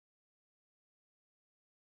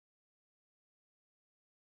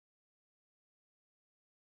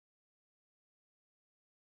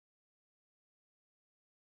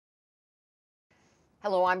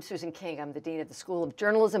Hello, I'm Susan King. I'm the Dean of the School of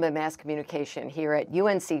Journalism and Mass Communication here at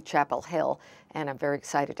UNC Chapel Hill, and I'm very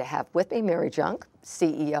excited to have with me Mary Junck,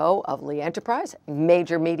 CEO of Lee Enterprise,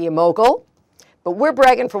 major media mogul. But we're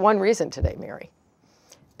bragging for one reason today, Mary,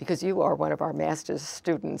 because you are one of our master's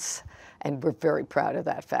students, and we're very proud of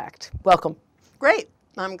that fact. Welcome. Great.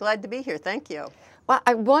 I'm glad to be here. Thank you. Well,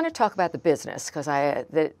 I want to talk about the business because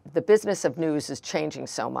the business of news is changing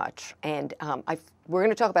so much, and we're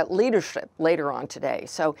going to talk about leadership later on today.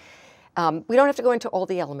 So we don't have to go into all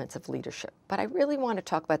the elements of leadership, but I really want to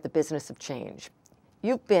talk about the business of change.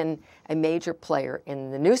 You've been a major player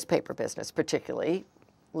in the newspaper business, particularly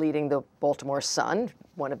leading the Baltimore Sun,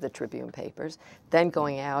 one of the Tribune papers, then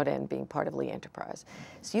going out and being part of Lee Enterprise.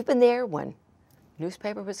 So you've been there when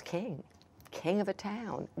newspaper was king of a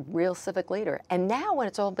town, real civic leader. And now when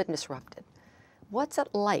it's all been disrupted, what's it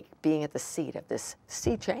like being at the seat of this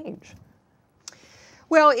sea change?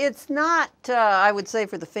 Well, it's not, I would say,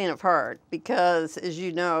 for the faint of heart, because as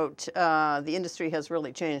you note, the industry has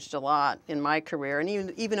really changed a lot in my career, and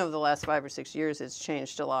even over the last 5 or 6 years, it's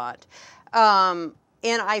changed a lot. And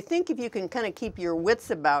I think if you can kind of keep your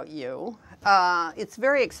wits about you, it's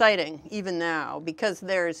very exciting even now, because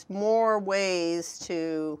there's more ways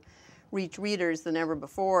to reach readers than ever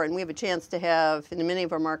before, and we have a chance to have, in many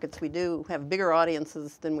of our markets, we do have bigger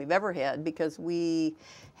audiences than we've ever had, because we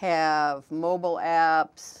have mobile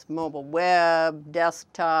apps, mobile web,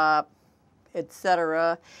 desktop,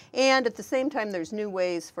 etc. And at the same time, there's new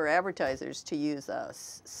ways for advertisers to use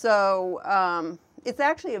us. So it's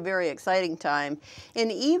actually a very exciting time.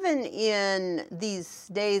 And even in these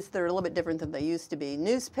days that are a little bit different than they used to be,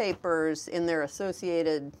 newspapers in their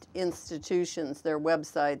associated institutions, their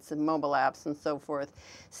websites and mobile apps and so forth,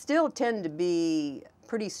 still tend to be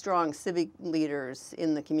pretty strong civic leaders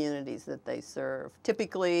in the communities that they serve.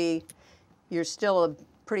 Typically, you're still a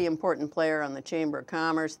pretty important player on the Chamber of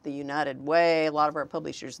Commerce, the United Way. A lot of our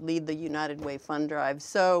publishers lead the United Way fund drive.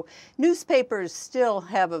 So newspapers still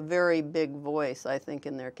have a very big voice, I think,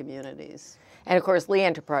 in their communities. And of course, Lee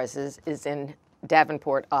Enterprises is in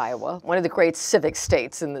Davenport, Iowa, one of the great civic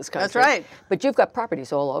states in this country. That's right. But you've got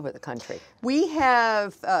properties all over the country. We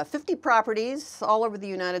have 50 properties all over the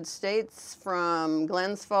United States, from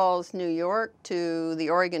Glens Falls, New York, to the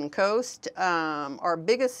Oregon coast. Our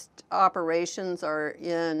biggest operations are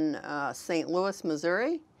in St. Louis,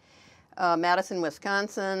 Missouri, Madison,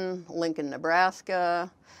 Wisconsin, Lincoln, Nebraska.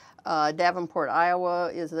 Davenport,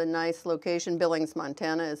 Iowa is a nice location. Billings,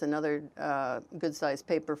 Montana is another good-sized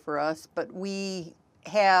paper for us. But we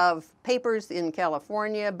have papers in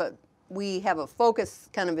California, but we have a focus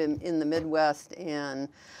kind of in the Midwest and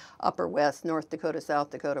Upper West, North Dakota,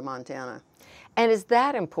 South Dakota, Montana. And is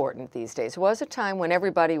that important these days? There was a time when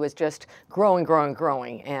everybody was just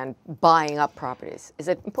growing and buying up properties. Is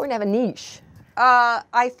it important to have a niche?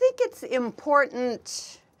 I think it's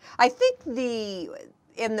important. I think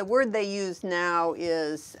and the word they use now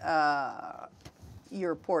is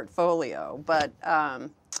your portfolio, but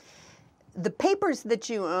the papers that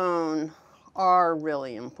you own are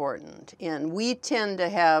really important. And we tend to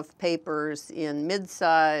have papers in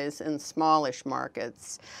mid-size and smallish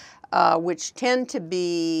markets, which tend to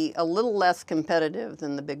be a little less competitive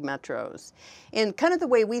than the big metros. And kind of the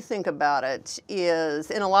way we think about it is,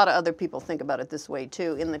 and a lot of other people think about it this way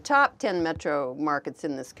too, in the top 10 metro markets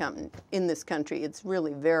in this country, it's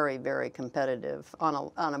really very, very competitive on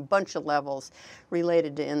a bunch of levels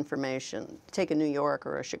related to information. Take a New York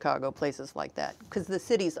or a Chicago, places like that, because the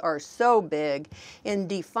cities are so big, and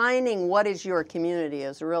defining what is your community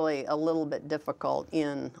is really a little bit difficult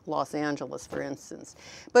in Los Angeles, for instance.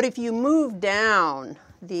 But if you move down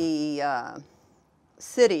the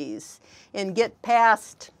cities and get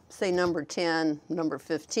past, say, number 10, number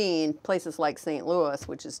 15, places like St. Louis,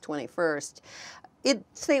 which is 21st,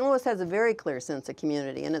 St. Louis has a very clear sense of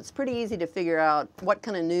community, and it's pretty easy to figure out what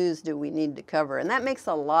kind of news do we need to cover, and that makes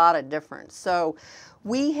a lot of difference. So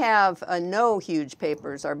we have no huge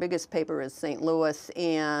papers. Our biggest paper is St. Louis,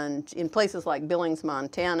 and in places like Billings,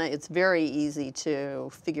 Montana, it's very easy to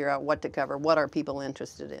figure out what to cover, what are people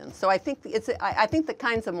interested in. So I think the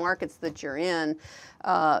kinds of markets that you're in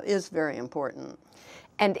is very important.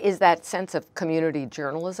 And is that sense of community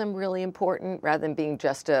journalism really important, rather than being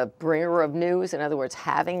just a bringer of news? In other words,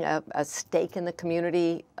 having a stake in the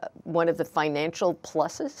community, one of the financial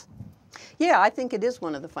pluses? Yeah, I think it is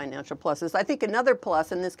one of the financial pluses. I think another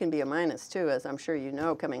plus, and this can be a minus too, as I'm sure you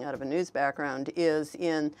know coming out of a news background, is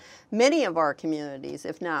in many of our communities,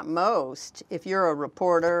 if not most, if you're a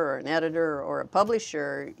reporter or an editor or a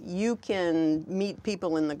publisher, you can meet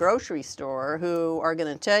people in the grocery store who are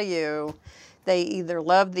going to tell you They either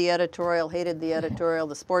loved the editorial, hated the editorial,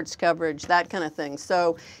 the sports coverage, that kind of thing.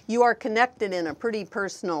 So you are connected in a pretty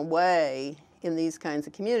personal way in these kinds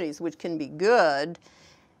of communities, which can be good,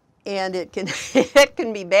 and it can it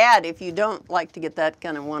can be bad if you don't like to get that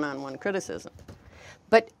kind of one-on-one criticism.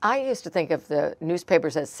 But I used to think of the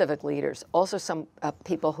newspapers as civic leaders, also some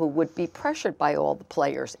people who would be pressured by all the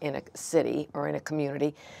players in a city or in a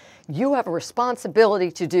community. You have a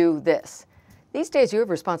responsibility to do this. These days, you have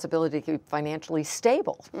a responsibility to be financially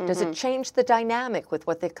stable. Does it change the dynamic with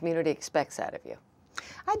what the community expects out of you?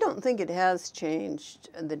 I don't think it has changed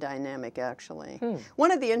the dynamic, actually.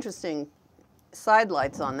 One of the interesting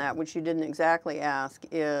sidelights on that, which you didn't exactly ask,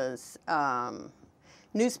 is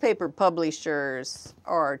newspaper publishers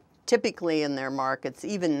are typically in their markets,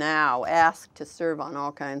 even now, asked to serve on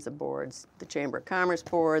all kinds of boards. The Chamber of Commerce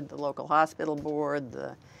Board, the local hospital board,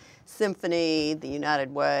 the Symphony, the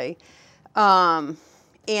United Way.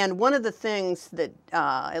 And one of the things that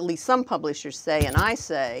at least some publishers say, and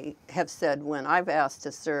I have said when I've asked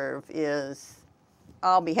to serve, is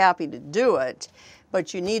I'll be happy to do it,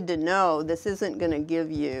 but you need to know this isn't going to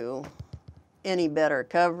give you any better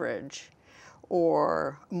coverage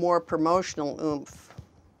or more promotional oomph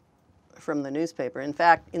from the newspaper. In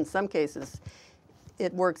fact, in some cases,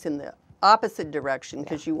 it works in the opposite direction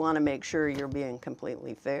because you want to make sure you're being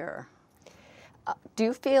completely fair. Do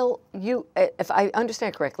you feel if I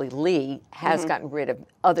understand correctly, Lee has gotten rid of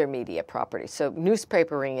other media properties. So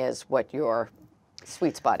newspapering is what your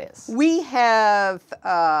sweet spot is. We have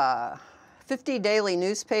 50 daily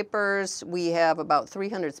newspapers. We have about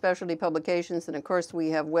 300 specialty publications. And of course, we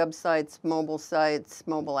have websites, mobile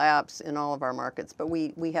apps in all of our markets. But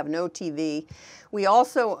we have no TV. We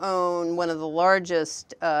also own one of the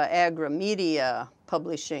largest agri-media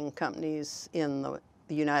publishing companies in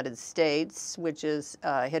the United States, which is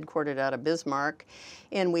headquartered out of Bismarck.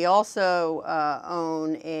 And we also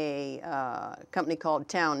own a company called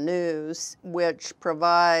Town News, which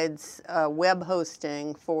provides web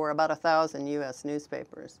hosting for about 1,000 U.S.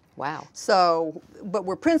 newspapers. Wow. So, but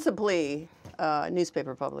we're principally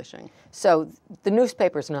newspaper publishing. So the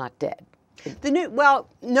newspaper's not dead. Well,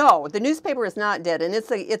 no, the newspaper is not dead, and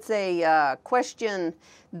it's a question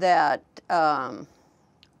that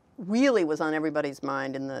really was on everybody's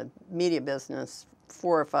mind in the media business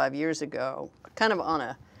 4 or 5 years ago. Kind of on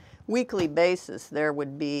a weekly basis, there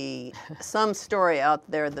would be some story out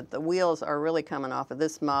there that the wheels are really coming off of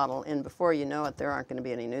this model, and before you know it, there aren't going to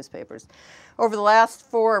be any newspapers. Over the last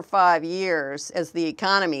 4 or 5 years, as the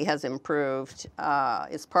economy has improved,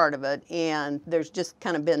 is part of it, and there's just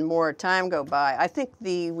kind of been more time go by. I think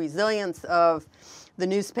the resilience of the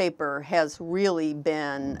newspaper has really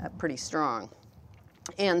been pretty strong.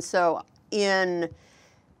 And so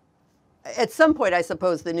at some point, I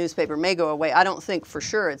suppose the newspaper may go away. I don't think for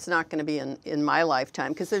sure it's not going to be in my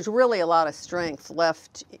lifetime, because there's really a lot of strength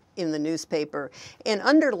left in the newspaper. And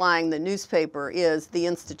underlying the newspaper is the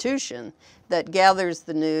institution that gathers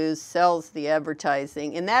the news, sells the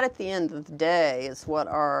advertising, and that at the end of the day is what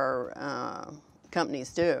our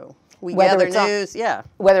companies do. We gather news,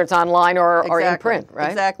 whether it's online or in print, right?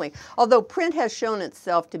 Exactly. Although print has shown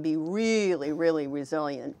itself to be really, really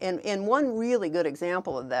resilient. And one really good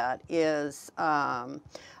example of that is on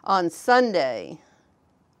Sunday,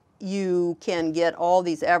 you can get all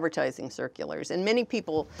these advertising circulars. And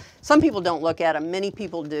some people don't look at them, many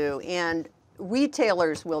people do. And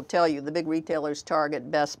retailers will tell you, the big retailers,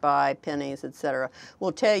 Target, Best Buy, Penny's, etc.,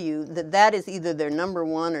 will tell you that that is either their number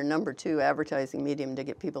 1 or number 2 advertising medium to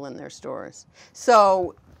get people in their stores.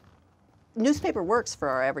 So newspaper works for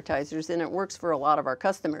our advertisers, and it works for a lot of our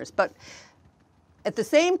customers. But at the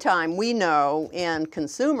same time, we know, and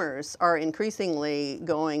consumers are increasingly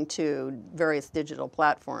going to various digital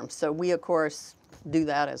platforms. So we, of course, do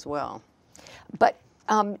that as well. But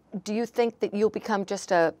do you think that you'll become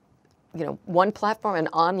just one platform, an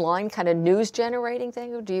online kind of news generating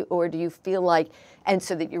thing, or do you feel like, and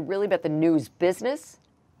so that you're really about the news business,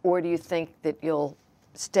 or do you think that you'll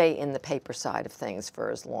stay in the paper side of things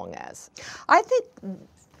for as long as? I think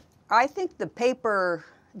the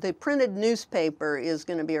printed newspaper is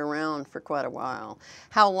going to be around for quite a while.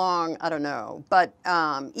 How long, I don't know. But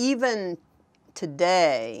even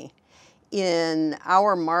today, in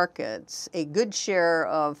our markets, a good share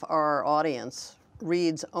of our audience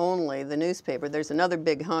reads only the newspaper. There's another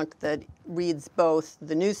big hunk that reads both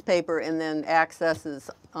the newspaper and then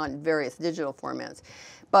accesses on various digital formats.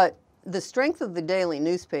 But the strength of the daily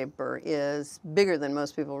newspaper is bigger than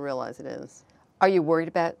most people realize it is. Are you worried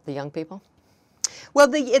about the young people? Well,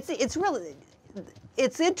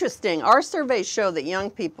 it's interesting. Our surveys show that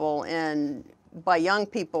young people, and by young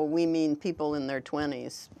people we mean people in their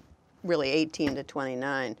 20s, really 18 to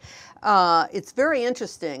 29. It's very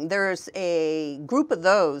interesting. There's a group of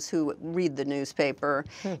those who read the newspaper,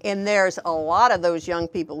 and there's a lot of those young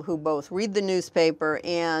people who both read the newspaper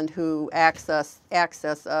and who access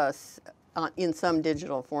us in some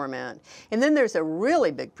digital format. And then there's a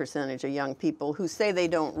really big percentage of young people who say they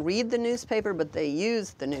don't read the newspaper, but they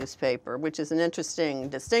use the newspaper, which is an interesting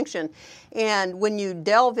distinction. And when you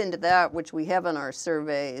delve into that, which we have in our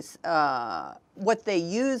surveys, what they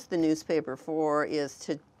use the newspaper for is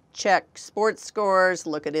to check sports scores,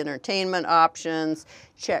 look at entertainment options,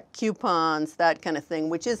 check coupons, that kind of thing,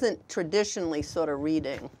 which isn't traditionally sort of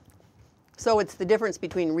reading. So it's the difference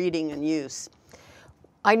between reading and use.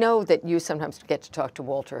 I know that you sometimes get to talk to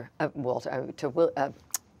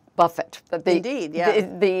Buffett. Indeed, yeah.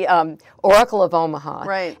 The Oracle of Omaha.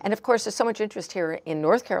 Right. And of course, there's so much interest here in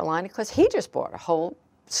North Carolina because he just bought a whole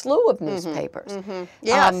slew of newspapers.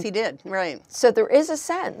 Yes, he did, right. So there is a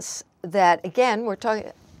sense that, again, we're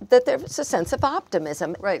talking, that there's a sense of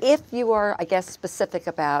optimism Right. if you are, I guess, specific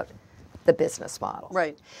about the business model.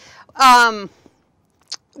 Right.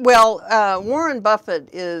 Well, Warren Buffett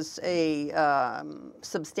is a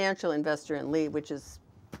substantial investor in Lee, which is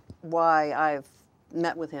why I've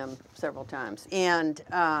met with him several times. And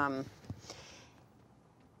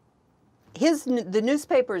the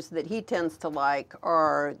newspapers that he tends to like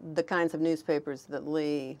are the kinds of newspapers that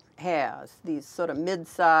Lee has, these sort of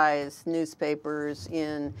mid-sized newspapers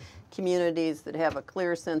in communities that have a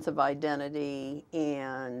clear sense of identity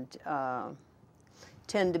and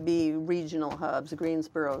tend to be regional hubs.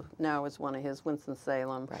 Greensboro now is one of his,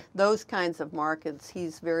 Winston-Salem. Right. Those kinds of markets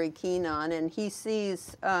he's very keen on, and he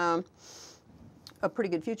sees a pretty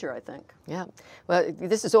good future, I think. Yeah. Well,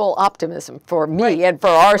 this is all optimism for me Right. and for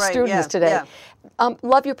our Right, students yeah, today. yeah.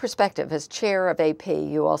 Love your perspective. As chair of AP,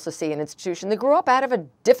 you also see an institution that grew up out of a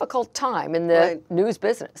difficult time in the Right. news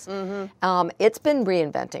business. It's been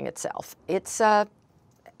reinventing itself. It's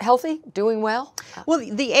healthy, doing well. Well,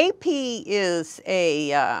 the AP is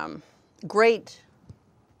a great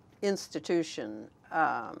institution,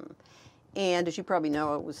 and as you probably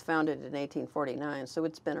know, it was founded in 1849, so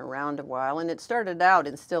it's been around a while, and it started out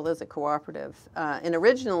and still is a cooperative. And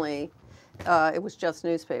originally, it was just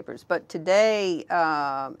newspapers, but today,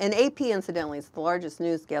 and AP, incidentally, is the largest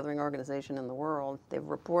news gathering organization in the world. They have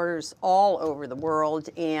reporters all over the world,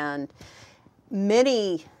 and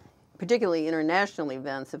many, particularly international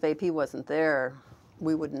events, if AP wasn't there,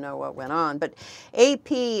 we wouldn't know what went on. But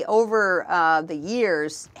AP, over the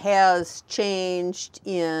years, has changed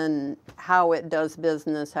in how it does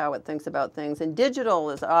business, how it thinks about things. And digital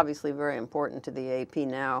is obviously very important to the AP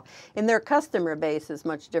now. And their customer base is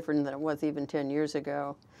much different than it was even 10 years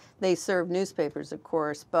ago. They serve newspapers, of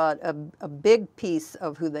course, but a big piece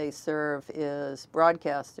of who they serve is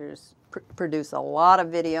broadcasters. Produce a lot of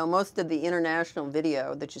video. Most of the international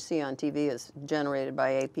video that you see on TV is generated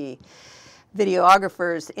by AP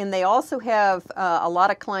videographers, and they also have a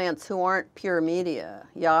lot of clients who aren't pure media.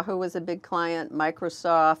 Yahoo is a big client,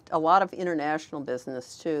 Microsoft, a lot of international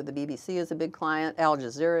business too. The BBC is a big client, Al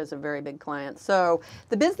Jazeera is a very big client. So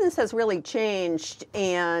the business has really changed,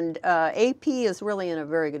 and AP is really in a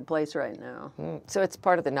very good place right now. So it's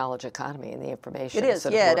part of the knowledge economy and the information. It is,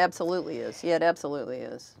 sort of yeah, work. it absolutely is. Yeah, it absolutely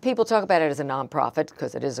is. People talk about it as a nonprofit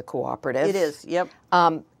because it is a cooperative. It is, yep.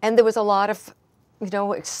 And there was a lot of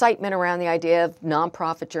excitement around the idea of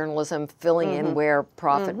nonprofit journalism filling in where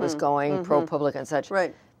profit was going, ProPublica and such.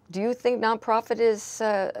 Right. Do you think nonprofit is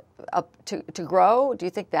up to grow? Do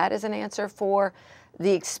you think that is an answer for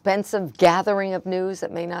the expensive gathering of news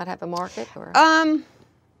that may not have a market? Or?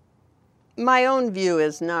 My own view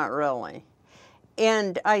is not really.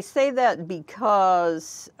 And I say that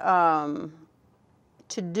because to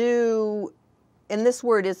do, and this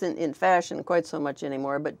word isn't in fashion quite so much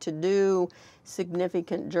anymore, but to do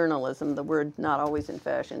significant journalism, the word not always in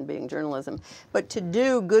fashion being journalism, but to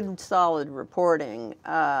do good solid reporting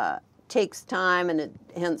takes time, and it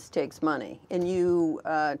hence takes money. And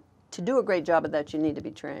to do a great job of that, you need to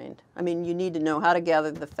be trained. I mean, you need to know how to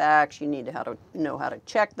gather the facts, you need to know how to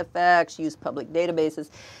check the facts, use public databases,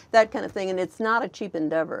 that kind of thing. And it's not a cheap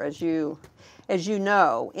endeavor, as you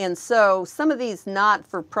know. And so some of these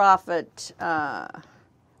not-for-profit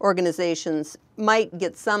organizations might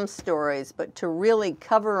get some stories, but to really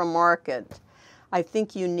cover a market, I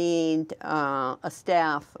think you need a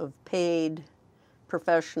staff of paid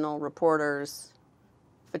professional reporters,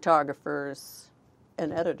 photographers,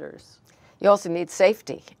 and editors. You also need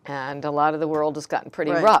safety, and a lot of the world has gotten pretty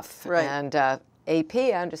Right, rough. right. And AP,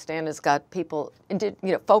 I understand, has got people,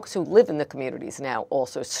 folks who live in the communities now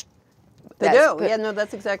also They do. Yeah, no,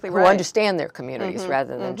 that's exactly who right. understand their communities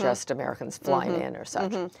rather than just Americans flying in or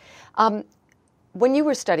such. When you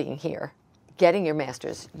were studying here, getting your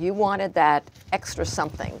master's, you wanted that extra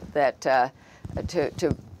something that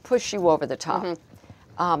to push you over the top.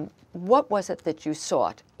 What was it that you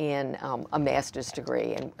sought in a master's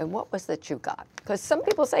degree, and what was that you got? Because some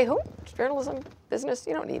people say, "Oh, journalism, business,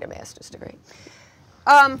 you don't need a master's degree."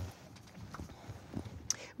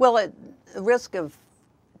 Well, at the risk of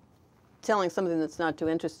telling something that's not too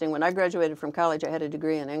interesting, when I graduated from college, I had a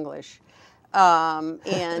degree in English.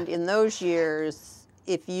 And in those years,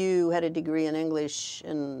 if you had a degree in English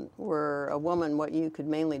and were a woman, what you could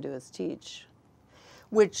mainly do is teach,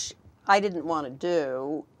 which I didn't want to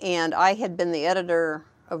do. And I had been the editor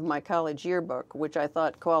of my college yearbook, which I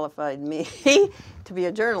thought qualified me to be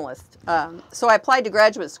a journalist. So I applied to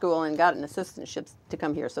graduate school and got an assistantship to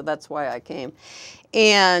come here, so that's why I came.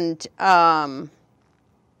 And I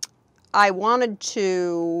wanted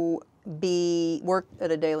to work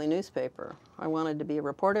at a daily newspaper. I wanted to be a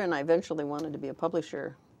reporter, and I eventually wanted to be a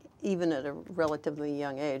publisher, even at a relatively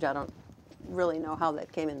young age. I don't really know how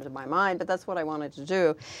that came into my mind, but that's what I wanted to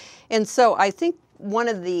do. And so I think one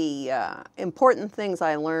of the important things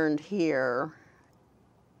I learned here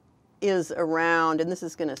is around, and this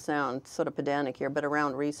is going to sound sort of pedantic here, but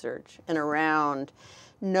around research and around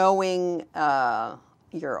knowing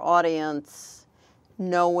your audience,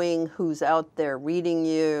 knowing who's out there reading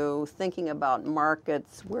you, thinking about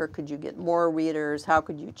markets, where could you get more readers, how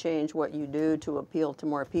could you change what you do to appeal to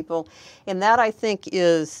more people. And that, I think,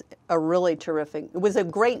 is a really terrific, it was a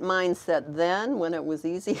great mindset then when it was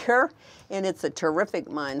easier, and it's a terrific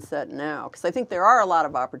mindset now. Because I think there are a lot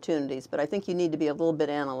of opportunities, but I think you need to be a little bit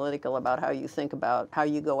analytical about how you think about how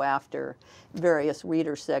you go after various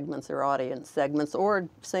reader segments or audience segments, or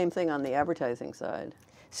same thing on the advertising side.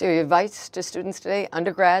 So your advice to students today,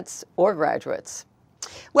 undergrads or graduates?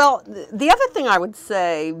 Well, the other thing I would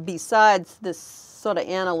say, besides this sort of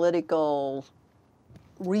analytical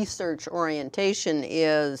research orientation,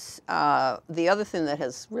 is the other thing that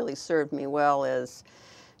has really served me well is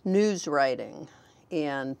news writing.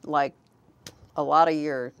 And like a lot of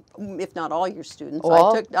your, if not all your students,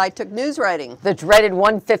 I took news writing. The dreaded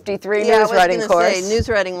 153 news writing course. I was going to say news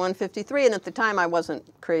writing 153, and at the time I wasn't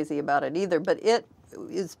crazy about it either, but it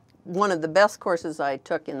is one of the best courses I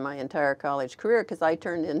took in my entire college career, because I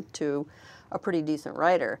turned into a pretty decent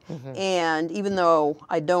writer. And even though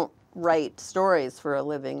I don't write stories for a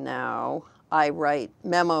living now, I write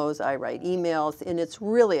memos, I write emails, and it's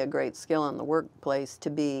really a great skill in the workplace to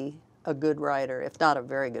be a good writer, if not a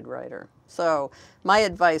very good writer. So my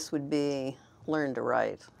advice would be learn to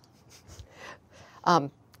write.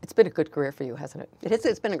 It's been a good career for you, hasn't it?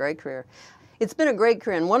 It's been a great career. It's been a great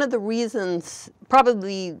career, and one of the reasons,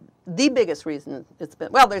 probably the biggest reason it's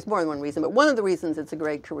been, well, there's more than one reason, but one of the reasons it's a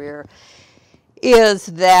great career is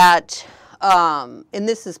that, and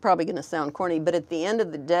this is probably going to sound corny, but at the end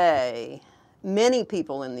of the day, many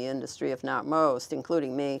people in the industry, if not most,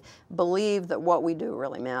 including me, believe that what we do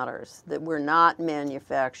really matters, that we're not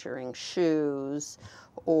manufacturing shoes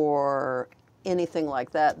or anything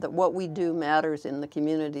like that, that what we do matters in the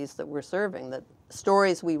communities that we're serving, that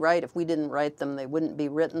stories we write, if we didn't write them, they wouldn't be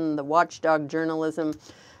written. The watchdog journalism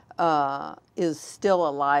is still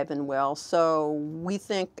alive and well. So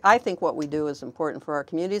I think what we do is important for our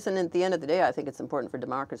communities, and at the end of the day, I think it's important for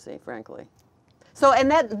democracy, frankly. So,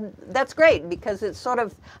 and that's great, because it's sort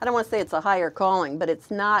of, I don't want to say it's a higher calling, but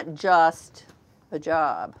it's not just a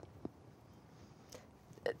job.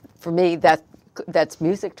 For me, that's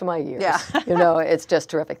music to my ears. Yeah. You know, it's just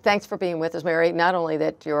terrific. Thanks for being with us, Mary. Not only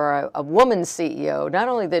that you're a woman CEO, not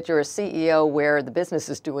only that you're a CEO where the business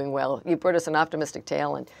is doing well, you brought us an optimistic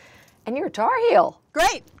tale, and you're a Tar Heel.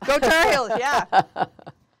 Great. Go Tar Heels, yeah.